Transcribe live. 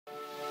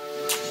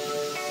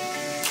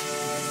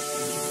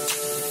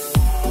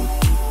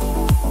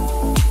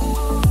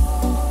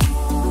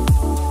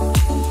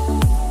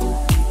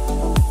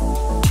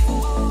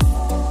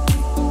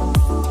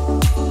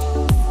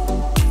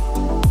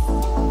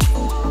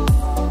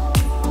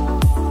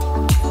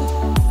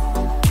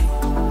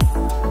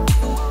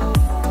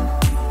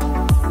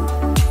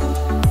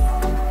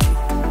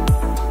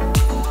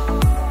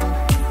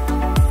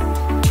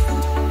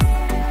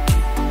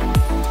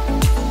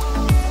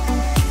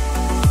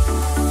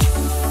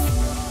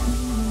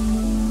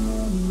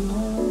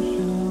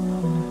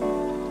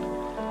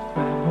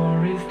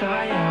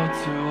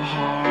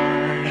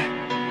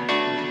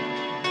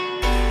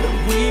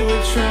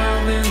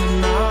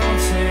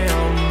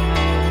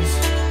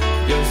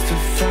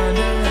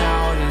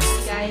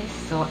Guys,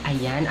 so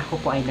ayan, ako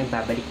po ay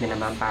nagbabalik na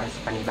naman para sa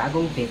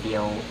panibagong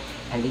video.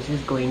 And this is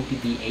going to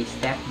be a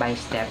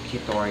step-by-step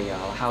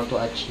tutorial how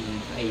to achieve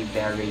a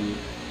very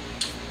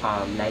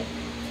like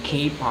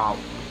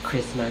K-pop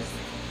Christmas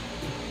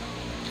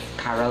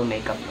carol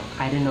makeup look.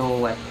 I don't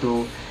know what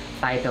to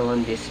title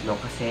on this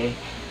look kasi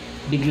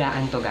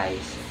biglaan to,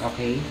 guys.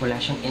 Okay? Wala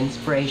siyang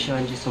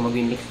inspiration. Just so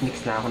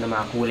mag-mix-mix na ako ng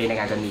mga kulay na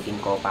gagamitin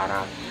ko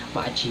para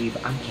ma-achieve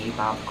ang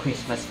K-pop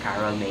Christmas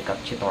carol makeup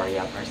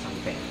tutorial or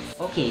something.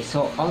 Okay,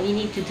 so all you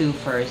need to do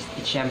first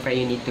is syempre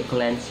you need to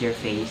cleanse your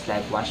face,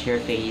 like wash your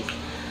face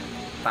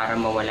para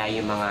mawala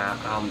yung mga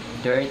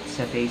dirt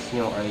sa face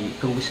nyo, or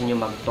kung gusto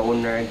nyo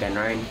mag-toner,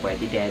 ganun,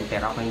 pwede din.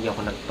 Pero ako hindi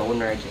ako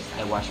nag-toner, just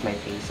I wash my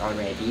face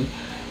already.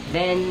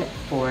 Then,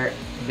 for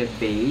the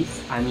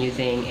base, I'm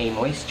using a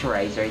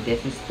moisturizer.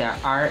 This is the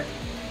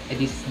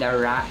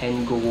Ra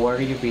and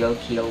Gowoori Real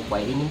Kill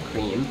Whitening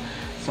Cream.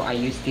 So, I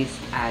use this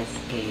as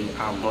a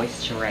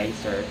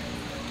moisturizer.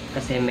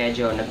 Kasi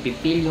medyo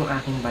nagpipil yung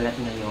aking balat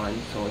ngayon.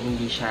 So,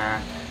 hindi siya...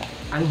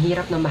 Ang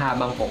hirap na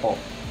mahabang kuko.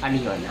 Ano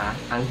yun, ha?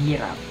 Ang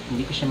hirap.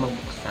 Hindi ko siya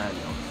mabuksan.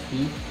 Oh.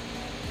 See?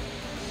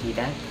 See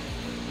that?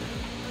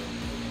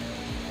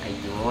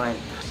 Ayun.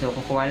 So,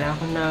 kukuha lang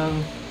ako ng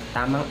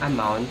tamang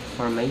amount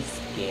for my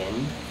skin.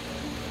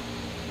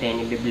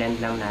 Then, i-blend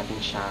lang natin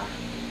siya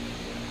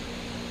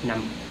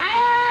ng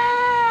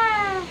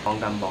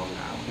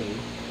bonggang-bongga. Okay?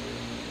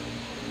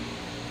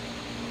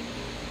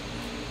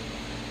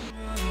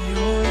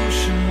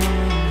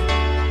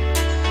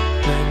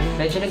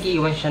 Medyo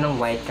nag-iiwan siya ng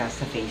white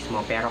cast sa face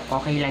mo, pero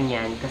okay lang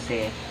yan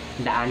kasi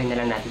daanin na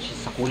lang natin siya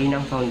sa kulay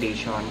ng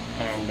foundation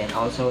and then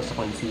also sa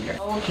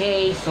concealer.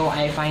 Okay, so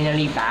I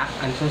finally back.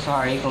 I'm so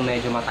sorry kung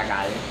medyo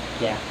matagal.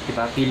 Yeah,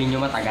 diba? Feeling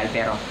nyo matagal,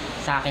 pero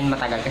sa akin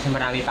matagal kasi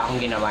marami pa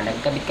akong ginawa.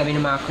 Nagkabit kami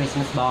ng mga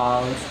Christmas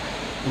balls.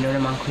 You know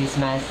naman,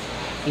 Christmas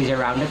is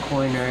around the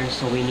corner,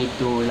 so we need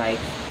to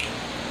like...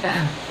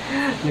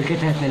 Look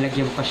at that,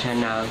 nalagyan pa siya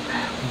ng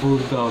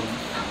Bulldog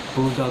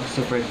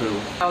Super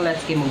Glue. Now,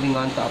 let's keep moving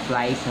on to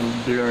apply some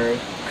blur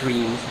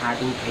cream sa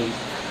ating face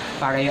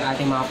para yung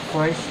ating mga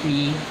pores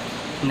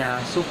na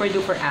super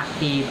duper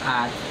active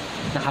at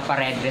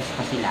nakaparedress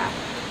pa sila.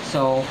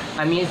 So,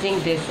 I'm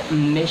using this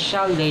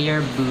Missha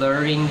Layer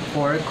Blurring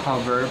Pore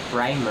Cover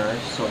Primer.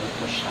 So,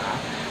 ito siya.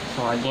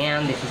 So,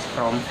 again, this is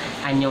from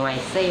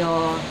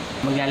Eyeshadow.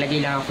 Maglalagay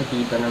lang ako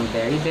dito ng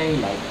very, very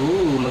light.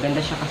 Ooh,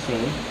 maganda siya kasi.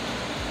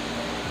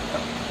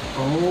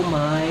 Oh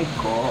my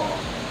God.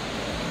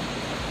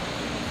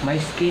 My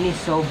skin is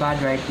so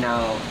bad right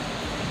now.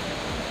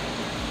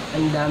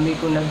 Ang dami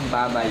ko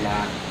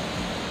nagbabala.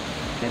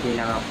 Lagay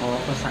lang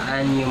ako kung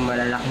saan yung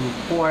malalaking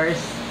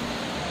pores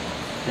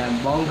na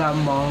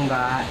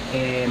bongga-bongga,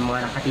 mga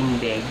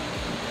nakatindig.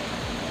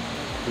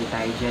 Hindi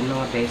tayo dyan,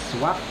 mga best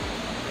swap.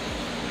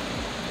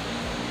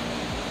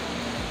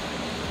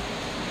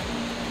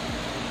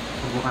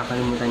 Huwag mo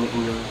kakalimutan yung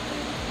inyong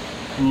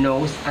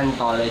nose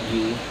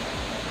anthology.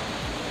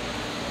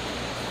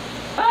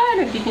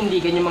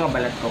 Nagtitindigan yung mga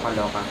balat ko,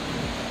 kaloka.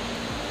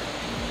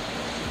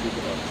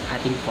 Dito,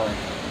 ating pore.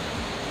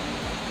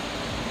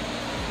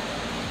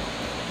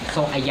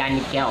 So, ayan,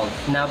 Nikels.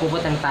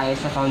 Napupuntan tayo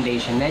sa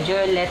foundation.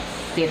 Medyo let's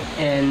sit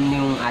in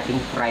yung ating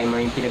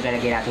primer, yung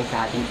pinaglalagay natin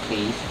sa ating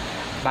face,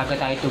 bago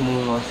tayo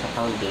tumungo sa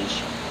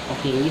foundation.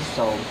 Okay,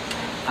 so,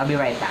 I'll be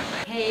right back.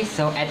 Okay,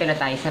 so, eto na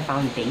tayo sa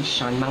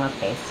foundation, mga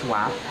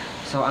swap.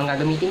 So, ang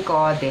gagamitin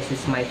ko, this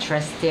is my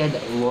trusted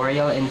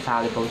Loreal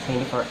Inffalible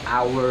 24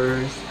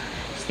 hours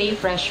Stay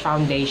Fresh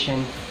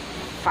Foundation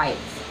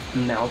Fights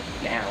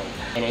Meltdown.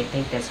 And I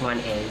think this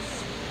one is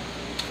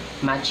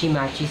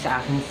matchy-matchy sa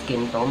aking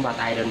skin tone, but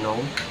I don't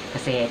know.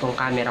 Kasi itong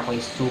camera ko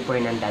is super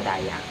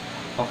nandadaya.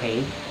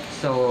 Okay?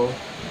 So,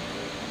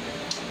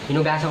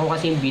 hinugasan ko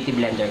kasi yung beauty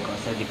blender ko.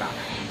 So, di ba?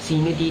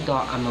 Sino dito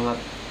ang mga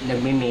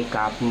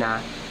nagme-makeup na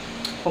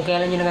kung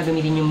kailan nyo na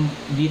gagamitin yung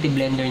beauty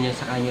blender nyo,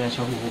 sa kanya na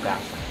siya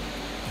huhugasan?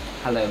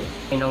 Hello?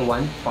 And ang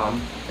one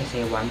pump,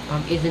 kasi one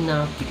pump is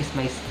enough because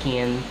my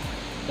skin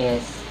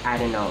is,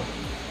 I don't know.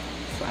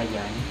 So,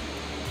 ayan.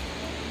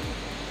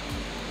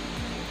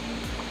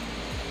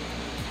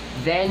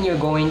 Then, you're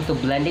going to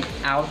blend it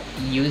out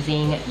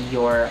using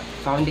your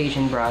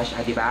foundation brush.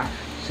 Diba?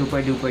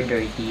 Super duper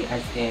dirty.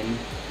 As in,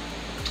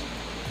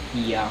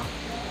 yeah.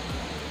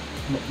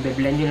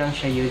 Be-blend nyo lang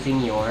siya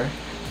using your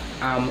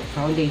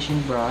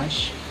foundation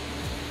brush.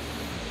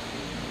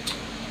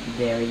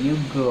 There you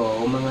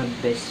go, mga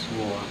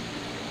beswa.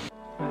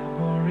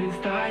 Memories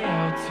die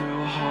out too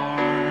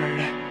hard.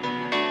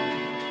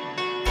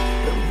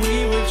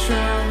 We were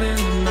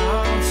traveling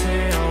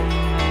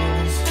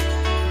mountains.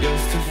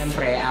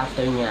 Siyempre,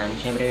 after nyan,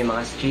 siyempre may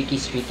mga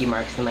streaky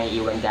marks na may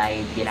iwan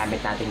dahil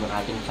ginamit natin yung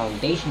ating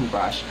foundation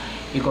brush.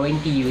 You're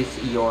going to use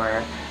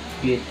your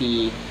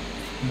beauty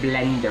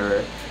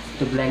blender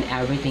to blend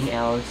everything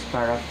else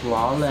para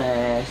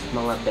flawless,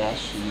 mga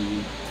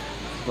beshi.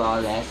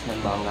 Flawless na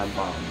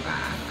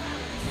bongga-bongga.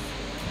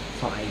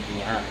 So,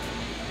 ayan.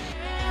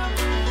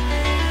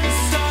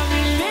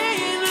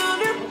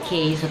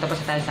 Okay, so tapos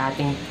na tayo sa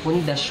ating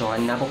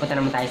pundasyon. Napupunta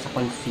naman tayo sa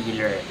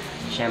concealer.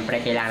 Siyempre,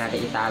 kailangan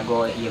natin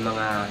itago yung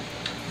mga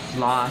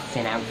flaws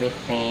and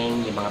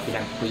everything, yung mga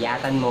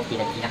pinagpuyatan mo,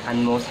 pinag-iyakan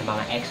mo sa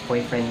mga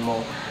ex-boyfriend mo,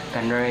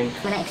 ganun.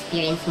 Mga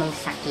experience mong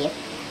sakit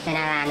na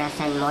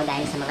naranasan mo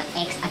dahil sa mga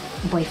ex at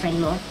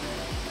boyfriend mo,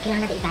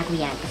 kailangan natin itago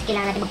yan. Kasi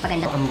kailangan natin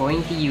magpaganda. So, I'm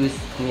going to use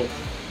this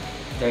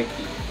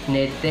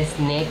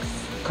NYX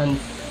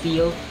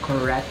Conceal,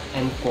 Correct,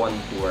 and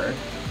Contour.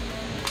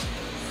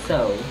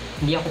 So,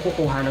 hindi ako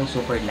kukuha ng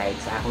super light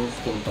sa aking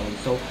skin tone.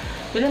 So,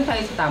 doon lang tayo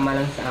sa tama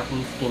lang sa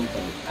aking skin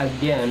tone.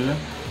 Again,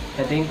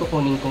 ito yung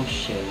kukunin kong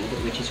shade,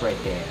 which is right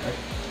there.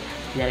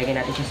 Nilalagay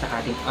natin siya sa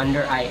ating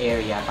under eye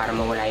area para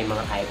mawala yung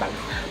mga eye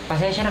bags.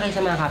 Pasensya na kayo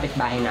sa mga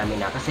kapitbahay namin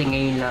na kasi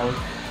ngayon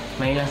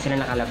lang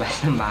sila nakalabas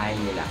ng bahay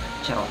nila.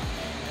 Charot.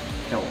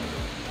 So,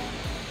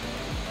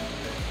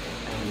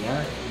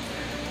 ayan.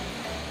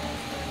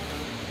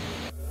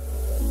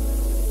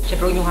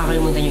 Siyempre, huwag nyo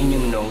kakalimutan yung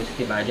inyong nose,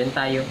 diba?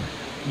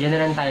 Diyan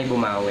na lang tayo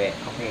bumawi,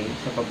 okay?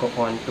 Sa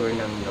pagko-contour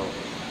ng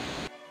nose.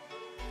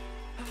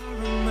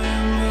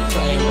 So,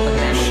 ayan yung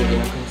pagkakalaman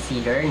ng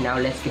concealer. Now,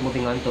 let's keep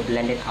moving on to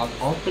blend it out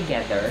all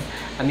together.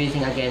 I'm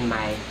using again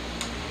my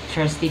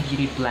Trusty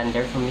Beauty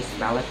Blender from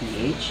Missha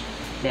PH.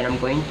 Then, I'm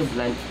going to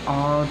blend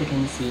all the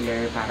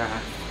concealer para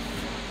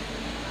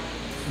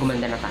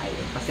gumanda na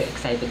tayo. Kasi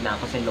excited na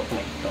ako sa look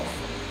na ito.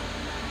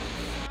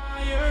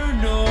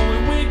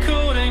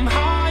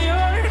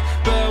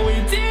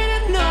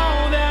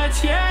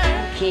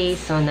 Okay,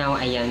 so now,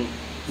 ayan,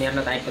 meron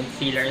na tayo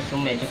concealer.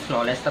 So, medyo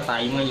flawless na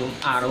tayo ngayong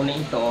araw na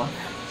ito.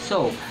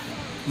 So,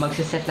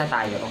 magsiset na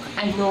tayo.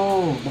 I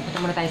know!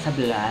 Pupunta muna tayo sa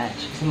blush.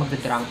 Kasi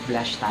magda-drunk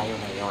blush tayo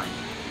ngayon.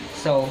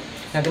 So,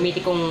 nagamitin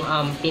kong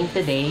tint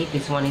today.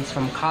 This one is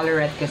from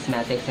Colourette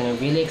Cosmetics. And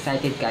I'm really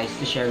excited, guys,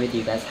 to share with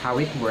you guys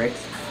how it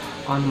works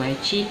on my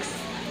cheeks.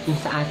 Yung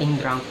sa ating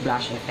drunk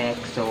blush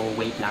effect. So,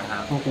 wait lang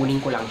ha.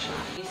 Kukunin ko lang siya.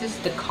 This is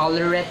the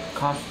Colourette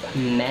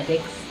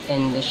Cosmetics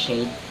in the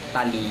shade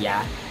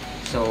Thalia.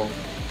 So,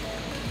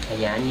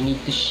 ayan, you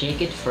need to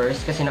shake it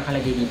first kasi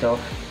nakalagay dito,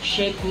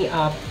 shake me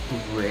up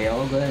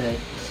real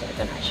good. So,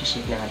 ito na,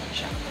 shake na natin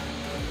siya.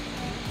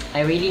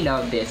 I really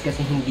love this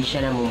kasi hindi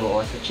siya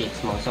namumuo sa cheeks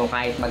mo. So,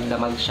 kahit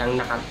magdamag siyang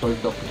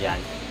nakatuldok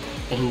dyan,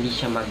 eh, hindi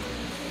siya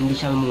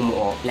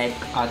mamumuo like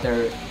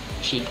other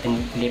cheek and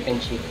lip and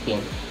cheek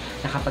tint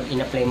na kapag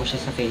in-apply mo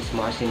siya sa face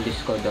mo as in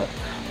this ko dot,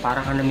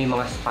 para ka na may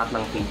mga spot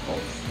ng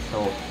pimples.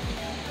 So,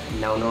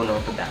 no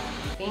to that.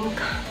 I think,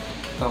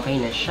 okay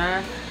na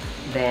siya.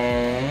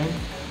 Then,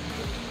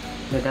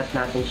 nadat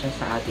natin siya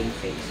sa ating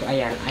face. So,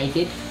 ayan, I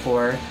did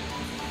 4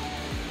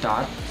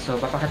 dots. So,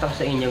 papakita ko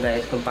sa inyo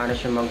guys kung paano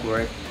siya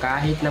mag-work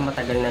kahit na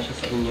matagal na siya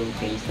sa inyong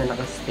face na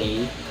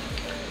nakastay.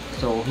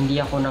 So,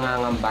 hindi ako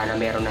nangangamba na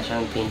meron na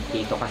siyang tint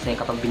dito kasi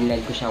kapag binilad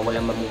ko siya,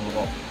 walang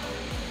mamumuo.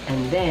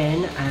 And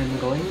then, I'm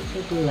going to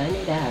blend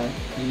it out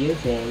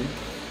using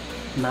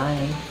my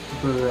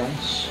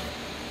brush.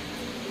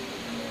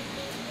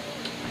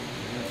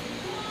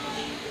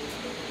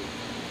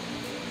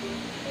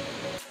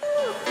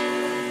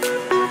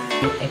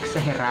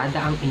 Eksaherada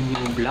ang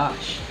inyong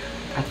blush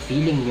at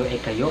feeling nyo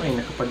kayo ay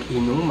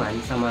nakapag-inuman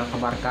sa mga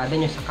kabarkada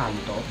nyo sa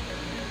kanto,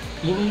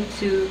 you need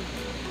to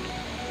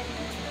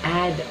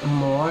add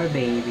more,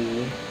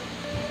 baby.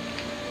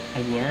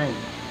 Ayan.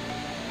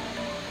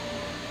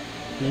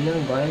 Yun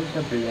ang going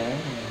to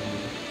blend.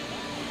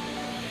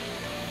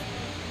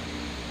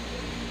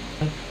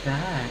 Like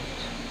that.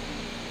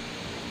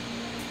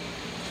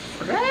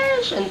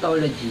 Fresh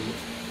Anthology.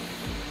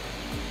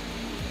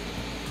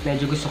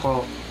 Medyo gusto ko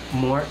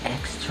more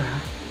extra.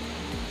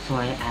 So,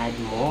 I add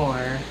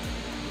more.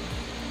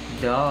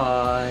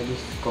 Duh!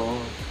 Diyos ko.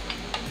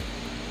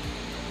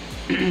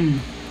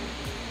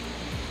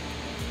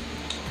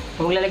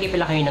 Kung maglalagay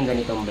pala kayo ng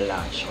ganitong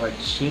blush or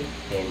cheek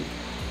tint,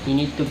 you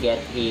need to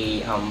get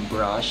a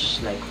brush,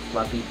 like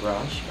fluffy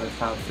brush or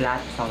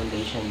flat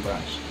foundation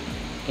brush.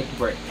 It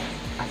works.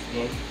 As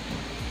in.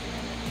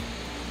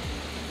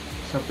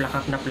 So,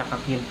 plakak na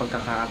plakak yung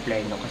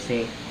pagkaka-apply, no?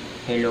 Kasi,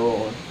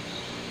 hello,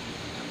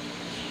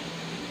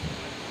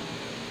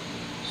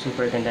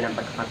 super ganda ng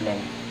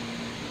pagkaka-blend.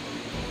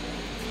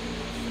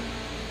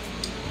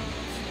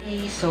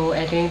 Okay, so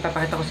ito yung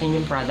papakita ko sa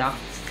inyong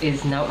product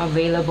is now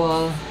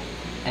available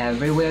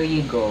everywhere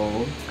you go.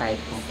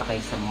 Kahit punta kayo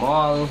sa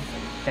mall.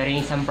 Pero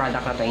yung isang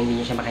product na to, hindi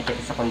nyo siya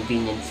makikita sa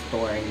convenience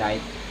store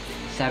like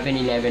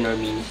 7-Eleven or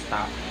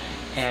Ministop.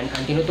 And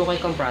ang tinutukoy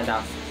kong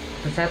product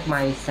to set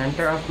my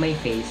center of my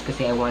face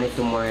kasi I want it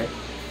to more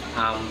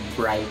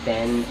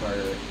brighten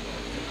or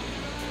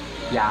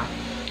yeah.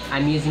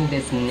 I'm using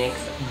this NYX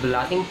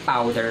blotting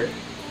powder.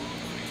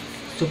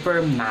 Super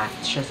matte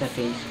siya sa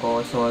face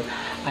ko. So,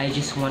 I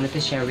just wanted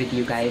to share with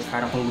you guys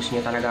para kung gusto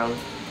nyo talagang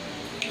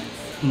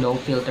no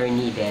filter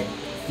needed,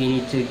 you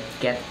need to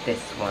get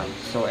this one.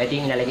 So, ito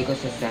yung ilalagay ko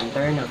sa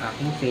center ng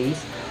aking face,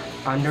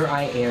 under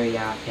eye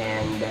area,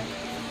 and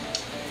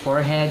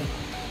forehead,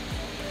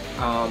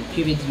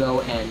 cupid's bow,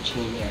 and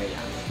chin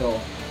area. So,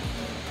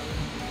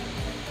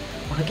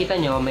 makikita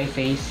nyo, my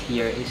face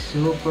here is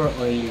super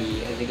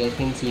oily. As you guys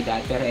can see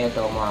that. Pero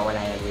ito,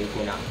 mawawala yan. Wait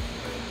nyo lang.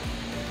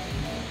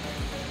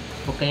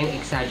 Huwag kayong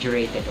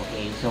exaggerated,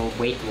 okay? So,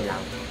 wait nyo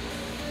lang.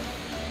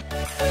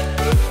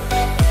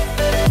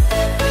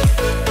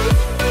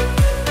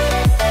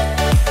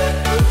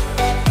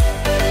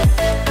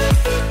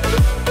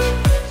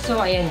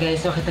 So, ayan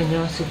guys, nakita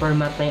nyo, super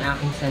matte na yung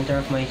aking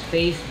center of my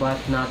face, but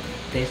not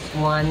this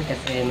one,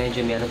 kasi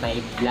medyo meron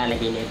tayong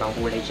ilalagay na ibang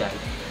kulay dyan.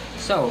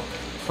 So,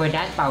 for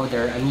that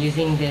powder, I'm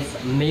using this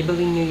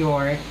Maybelline New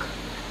York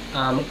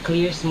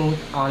Clear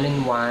Smooth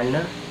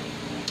All-in-One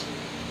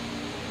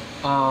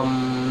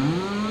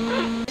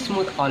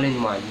Smooth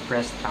All-in-One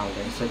pressed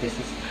powder. So, this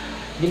is,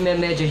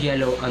 medyo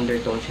yellow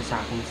undertone siya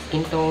sa aking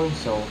skin tone.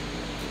 So,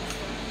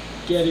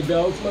 carry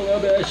belts mga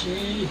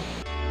beshi!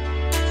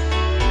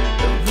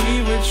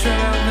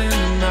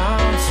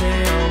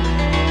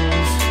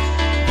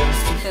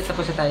 So,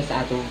 tapos na tayo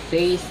sa ating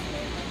face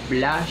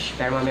blush.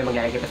 Pero mamaya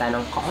maglalagay pa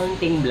tayo ng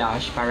kaunting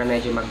blush para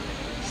medyo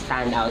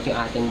mag-stand out yung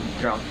ating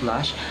drop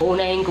blush.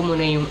 Uunahin ko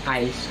muna yung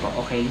eyes ko,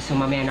 okay? So,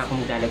 mamaya na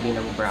ako maglalagay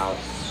ng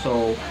brows.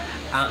 So,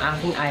 ang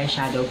aking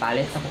eyeshadow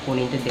palette na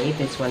kukunin today,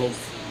 this one is,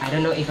 I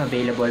don't know if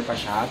available pa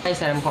siya. Guys,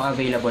 alam kong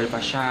available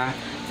pa siya.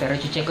 Pero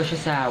check ko siya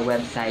sa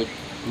website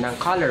ng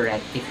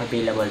Colourette if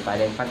available pa.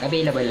 Then, pag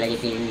available, lagay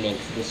ko yung link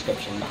sa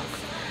description box.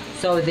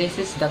 So, this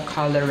is the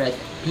Colourette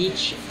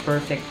Peach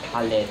Perfect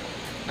Palette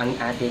ang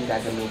ating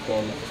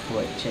gagamitin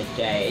for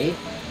today.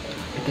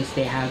 Because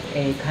they have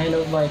a kind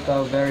of like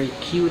a very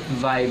cute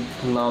vibe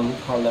plum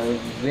color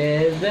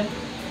with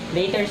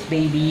Laters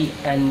Baby.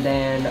 And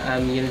then,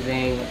 I'm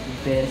using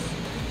this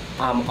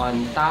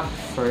on top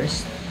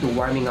first to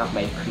warming up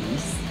my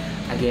crease.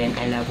 Again,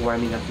 I love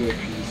warming up your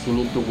crease. You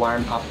need to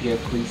warm up your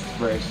crease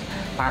first.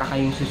 Para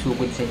kayong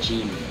susugod sa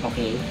gym,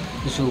 okay?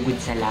 Susugod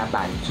sa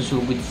laban,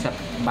 susugod sa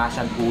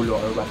basag ulo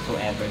or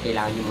whatsoever.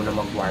 Kailangan nyo muna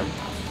mag-warm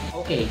up.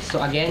 Okay,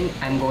 so again,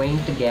 I'm going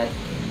to get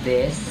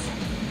this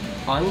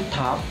on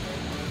top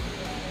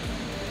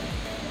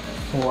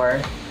for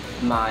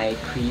my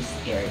crease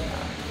area.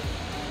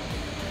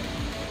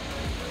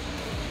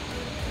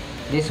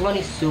 This one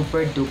is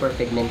super duper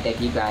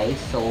pigmented, you guys.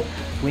 So,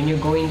 when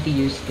you're going to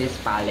use this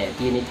palette,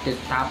 you need to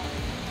tap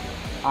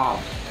off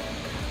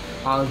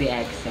all the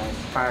excess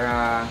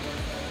para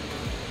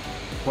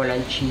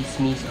walang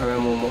chismis or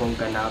mamumuhong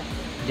ganap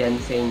dyan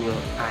sa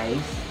inyong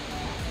eyes.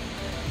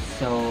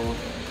 So,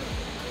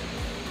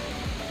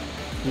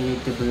 you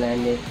need to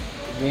blend it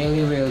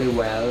really, really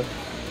well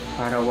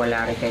para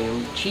wala rin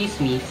kayong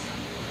chismis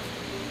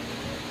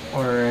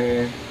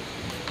or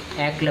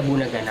eklabo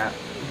na ganap.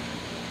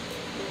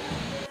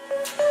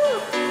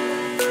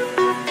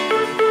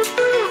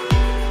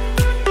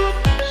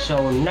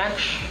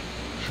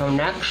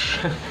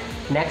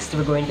 Next,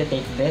 we're going to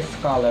take this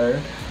color.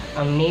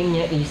 Ang name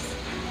niya is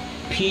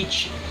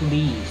Peach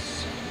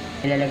Please.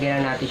 Ilalagay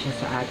lang natin siya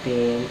sa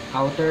ating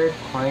outer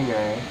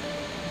corner.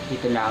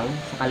 Dito lang,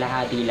 sa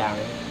kalahati lang.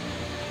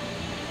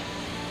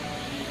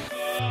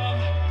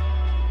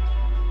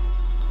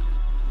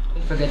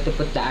 Don't forget to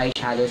put the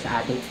eyeshadow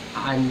sa ating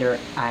under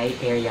eye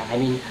area.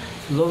 I mean,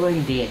 lower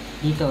lid.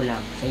 Dito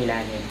lang, sa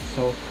ilalim.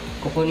 So,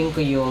 kukunin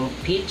ko yung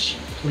Peach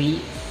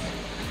Please.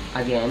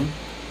 Again.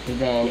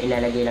 Then,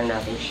 ilalagay lang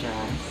natin siya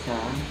sa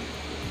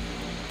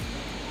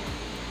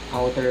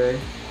outer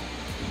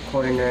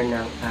corner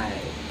ng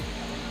eye.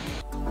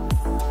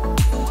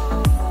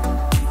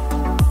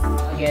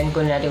 Again,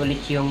 kunin natin ulit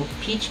yung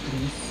Peach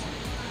Please.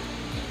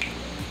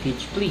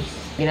 Peach Please.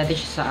 Lagyan natin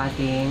siya sa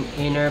ating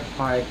inner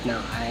part ng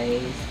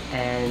eyes.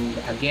 And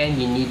again,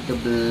 you need to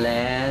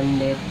blend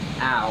it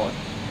out.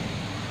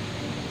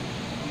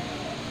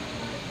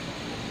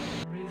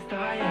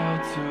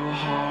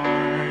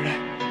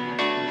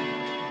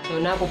 So,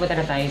 napupunta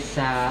na tayo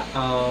sa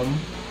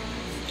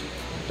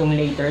itong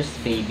Laters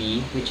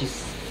Baby, which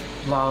is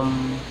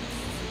plum,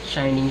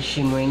 shining,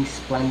 shimmering,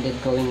 splendid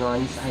going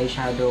on sa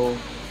eyeshadow.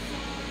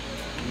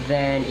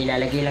 Then,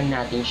 ilalagay lang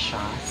natin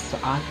siya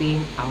sa ating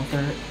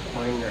outer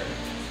corner.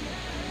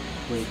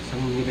 Wait,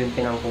 saan mo yung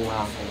pinangkuha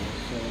ko?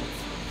 So,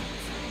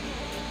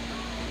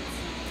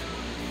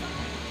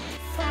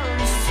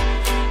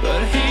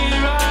 but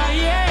here I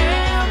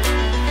am,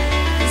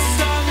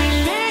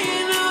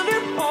 laying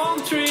under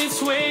palm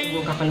trees.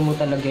 Huwag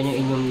kakalimutan lagyan yung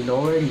inyong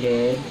lower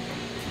lid.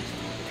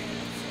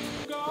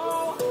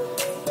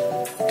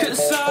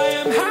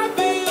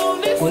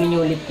 Kunin nyo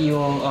ulit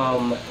yung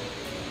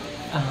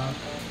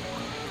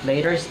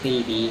Laters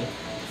Baby.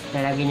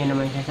 Lalagyan nyo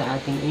naman siya sa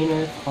ating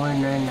inner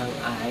corner ng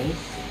eyes.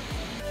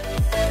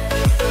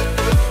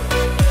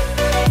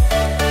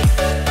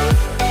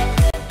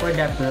 For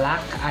the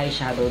black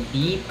eyeshadow,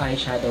 deep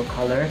eyeshadow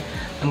color,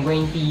 I'm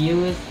going to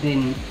use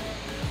the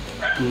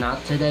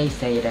Not Today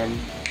Satan.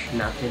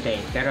 Not today.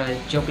 Pero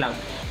joke lang.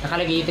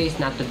 Nakalagay ito is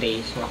not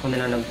today. So ako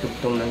na lang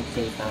nagtugtong ng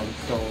Satan.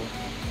 So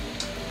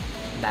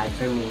bad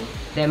for me.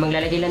 Then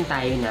maglalagay lang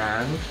tayo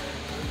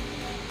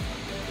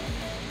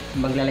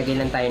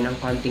ng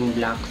konting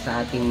black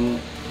sa ating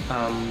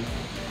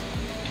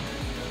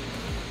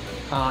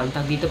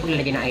tag dito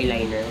paglalagay ng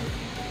eyeliner.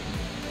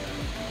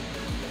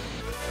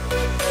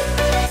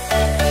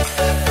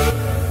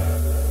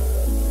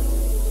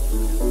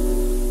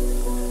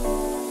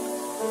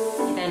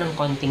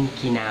 konting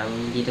kinang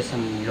dito sa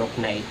look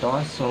na ito.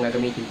 So, ang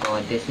gagamitin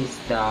ko, this is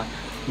the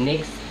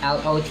NYX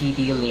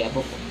LOTD Lip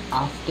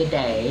of the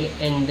Day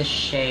in the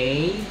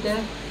shade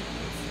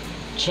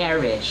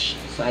Cherish.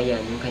 So,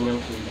 ayan, yung kanyang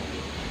kulay.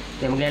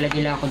 Then,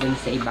 maglalagay lang ako dun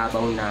sa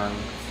ibabaw ng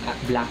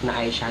black na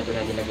eyeshadow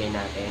na nilagay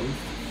natin.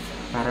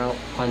 Para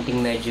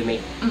konting medyo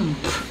may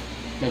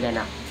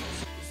naganak.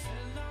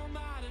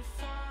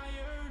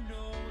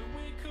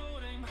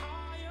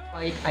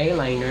 White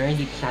eyeliner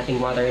dito sa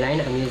ating waterline.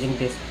 I'm using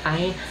this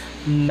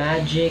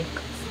iMagic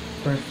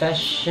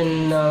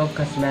Professional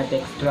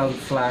Cosmetics 12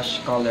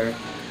 Flash Color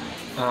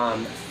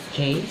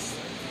case.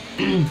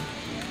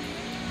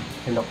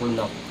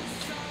 Lunok-lunok.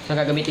 So, ang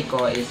gagamitin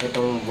ko is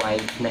itong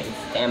white na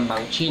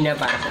itembang China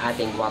para sa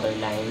ating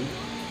waterline.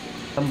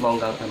 Ang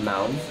bonggang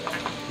amount.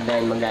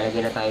 Then,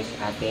 maglalagay na tayo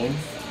sa ating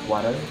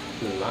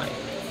waterline.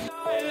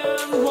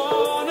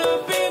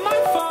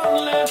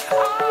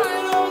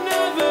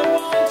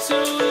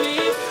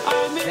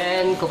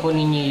 Then,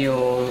 kukunin niyo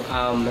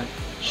yung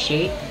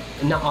shade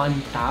na on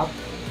top.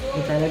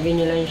 Italagay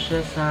niyo lang siya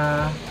sa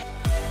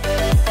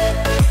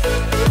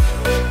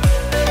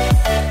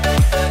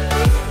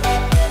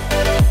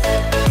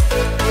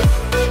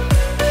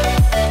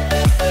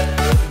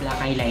black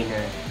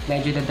eyeliner.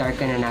 Medyo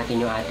da-dark na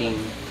natin yung ating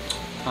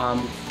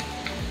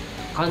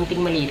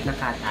konting maliit na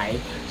cat eye.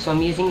 So,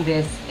 I'm using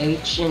this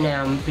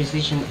H&M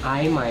Precision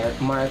Eye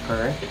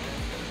Marker.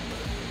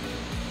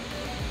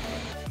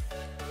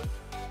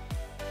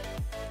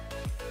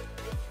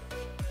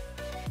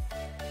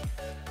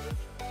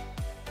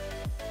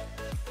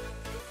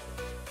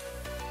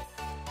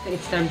 So,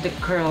 it's time to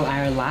curl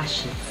our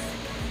lashes.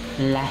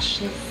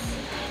 Lashes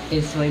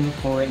is so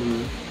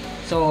important.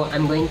 So,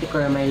 I'm going to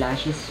curl my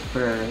lashes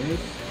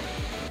first.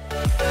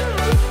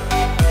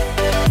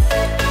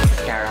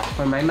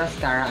 For my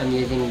mascara, I'm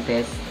using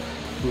this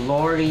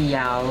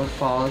Loreal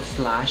False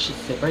Lash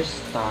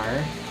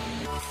Superstar.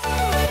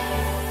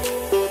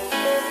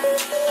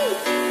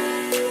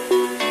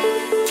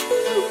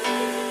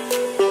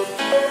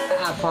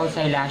 False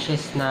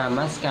eyelashes na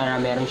mascara,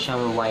 meron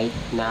siyang white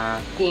na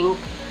pink.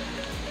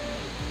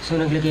 So,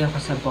 naglagay ako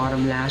sa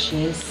bottom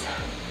lashes.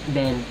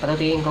 Then,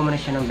 patutuyuin ko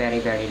muna siya ng very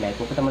light.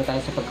 Pupunta muna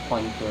tayo sa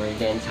pagka-contour.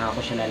 Then, saka ko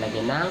siya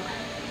lalagyan ng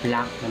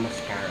black na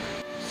mascara.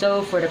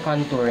 So, for the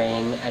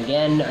contouring,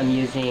 again, I'm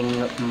using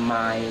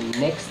my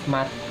NYX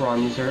Matte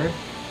Bronzer.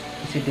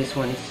 Kasi this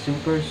one is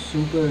super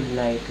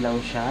light lang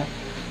siya.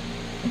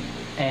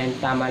 And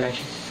tama lang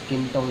siya sa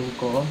skin tone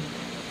ko.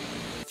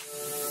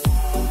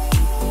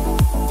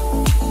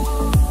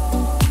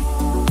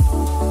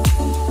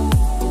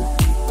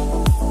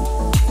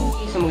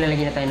 Okay, so,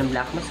 maglalagay na tayo ng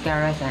black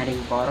mascara sa ating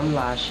bottom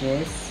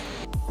lashes.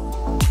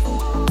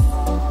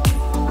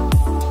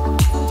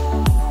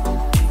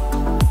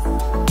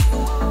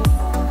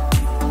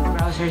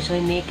 Are so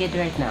naked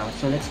right now.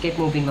 So, let's get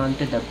moving on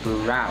to the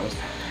brows.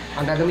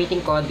 Ang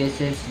gagamitin ko,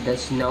 this is the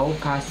Snow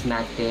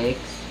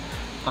Cosmetics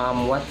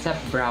What's Up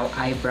Brow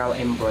Eyebrow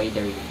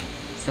Embroidery.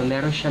 So,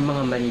 meron siya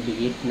mga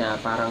maliliit na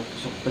parang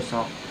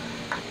tusok-tusok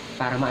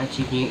para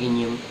ma-achieve nyo yung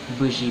inyong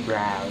bushy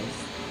brows.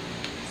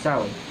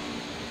 So,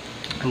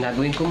 ang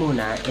gagawin ko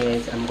muna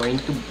is I'm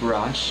going to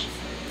brush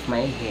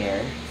my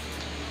hair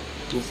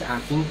yung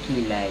sa aking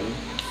kilay.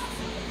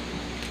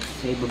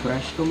 So,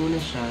 ibabrush ko muna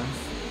siya.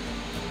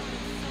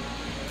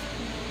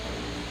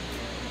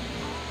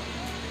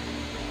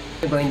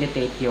 You're going to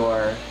take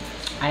your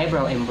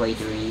eyebrow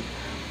embroidery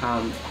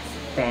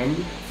pen.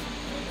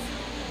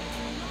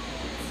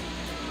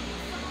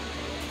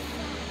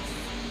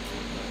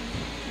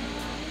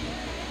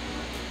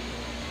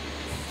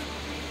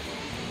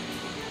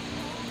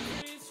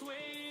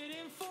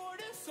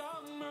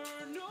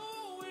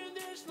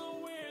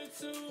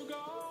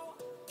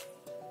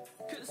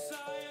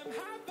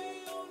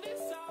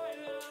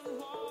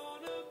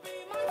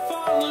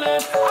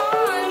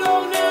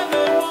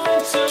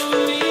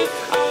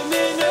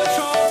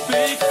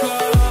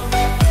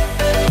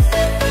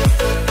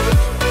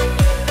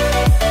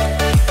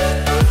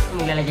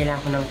 Maglalagay lang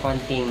ako ng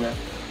konting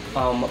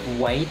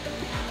white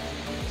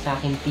sa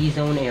aking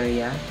T-zone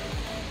area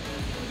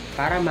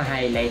para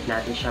ma-highlight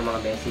natin siya, mga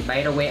besie.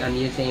 By the way, I'm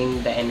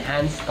using the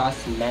Enhanced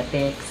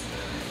Cosmetics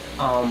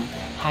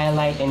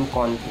Highlight and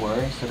Contour.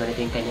 So,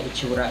 ganito yung kanya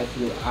itsura if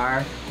you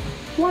are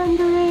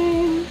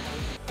wondering.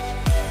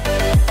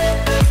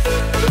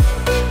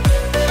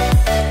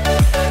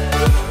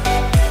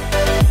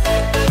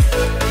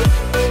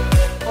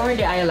 For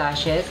the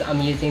eyelashes, I'm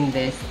using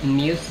this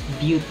Muse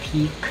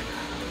BEAUTIQUE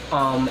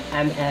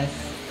MS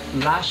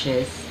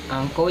Lashes.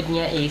 Ang code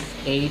niya is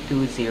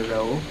A20.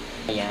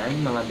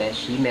 Ayan, mga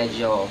beshi,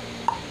 medyo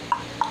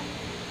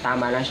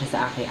tama lang siya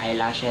sa aking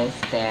eyelashes.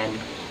 Then,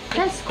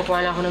 yes,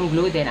 kukuha lang ako ng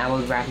glue. Then, I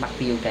will wrap back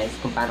to you guys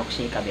kung paano ko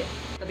siya ikabit.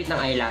 Ikabit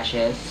ng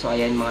eyelashes. So,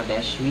 ayan mga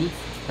beshi,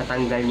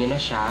 tatanggal nyo na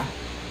siya.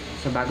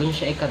 So, bago nyo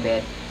siya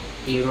ikabit,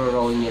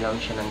 i-roll nyo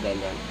lang siya ng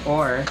ganyan.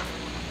 Or,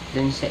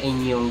 dun sa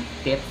inyong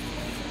tip,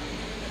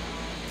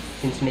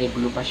 since may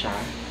glue pa siya,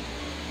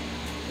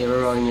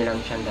 i-roll nyo lang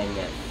siyang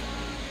ganyan.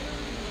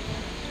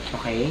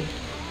 Okay?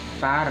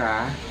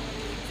 Para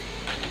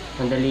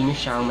Madali nyo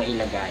siyang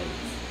mailagay.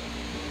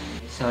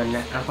 So,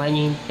 ako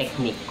niyo yung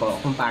technique ko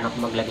kung paano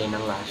ko maglagay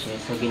ng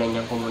lashes. So,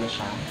 ginanyan ko muna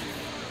siya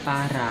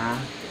para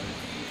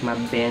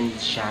ma-bend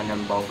siya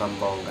ng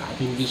bonggang-bongga at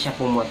hindi siya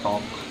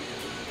pumutok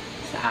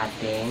sa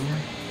ating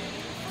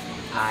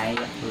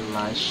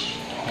eyelash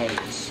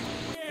heads.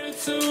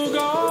 To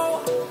go,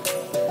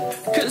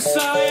 'cause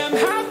I am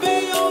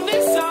happy on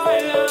this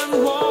island,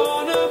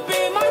 wanna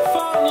be my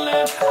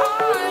farmland.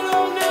 I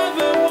don't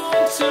ever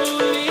want to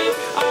leave,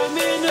 I'm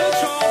in a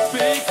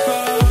tropic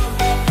club.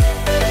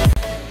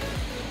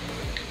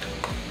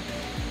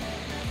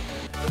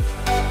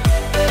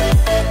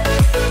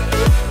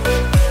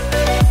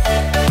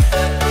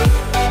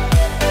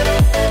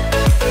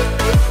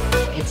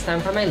 It's time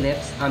for my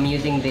lips. I'm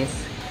using this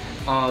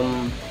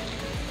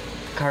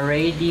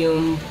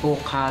Caradium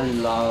Puka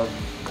Love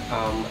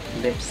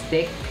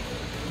lipstick.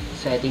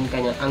 So, I think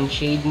ang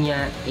shade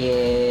niya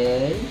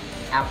is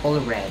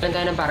Apple Red. Ang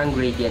kanya parang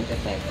gradient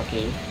effect,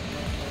 okay?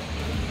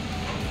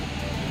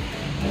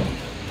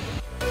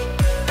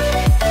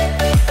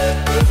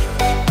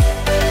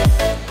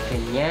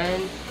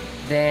 Ganyan.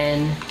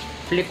 Then,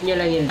 flip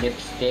niya lang yung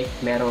lipstick.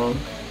 Merong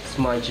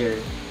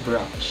smudger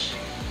brush.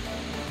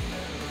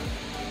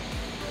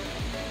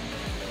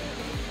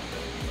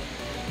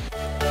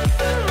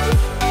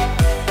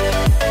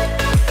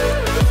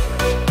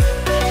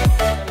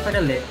 For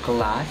the lip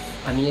gloss,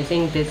 I'm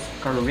using this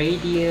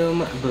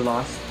Caradium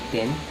Gloss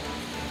Tint.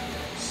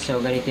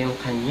 So, ganito yung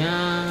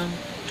kanyang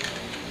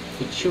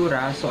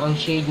itsura. So, ang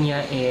shade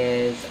niya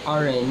is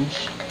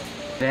orange.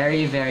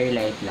 Very, very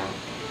light lang.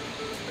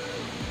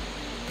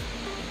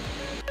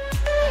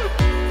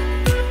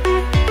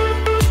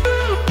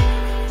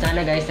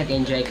 Sana guys,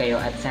 nag-enjoy kayo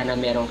at sana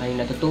meron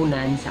kayong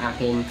natutunan sa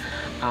aking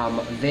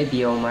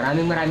video.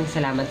 Maraming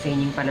salamat sa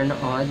inyong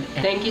panonood.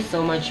 Thank you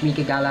so much,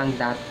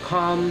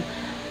 mikagalang.com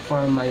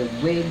for my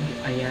wig.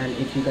 Ayan,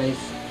 if you guys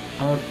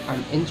are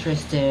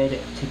interested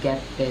to get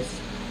this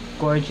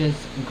gorgeous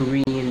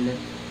green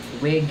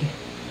wig,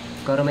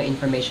 go to my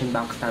information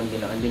box down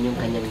below. Andun yung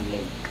kanyang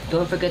link.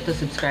 Don't forget to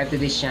subscribe to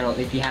this channel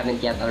if you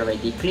haven't yet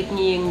already. Click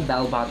niyo yung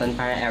bell button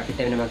para every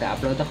time na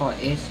mag-upload ako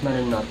is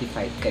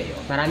manonotified kayo.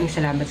 Maraming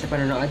salamat sa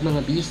panonood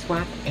mga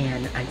B-Swap,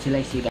 and until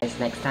I see you guys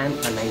next time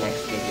on my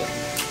next video.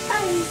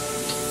 Bye!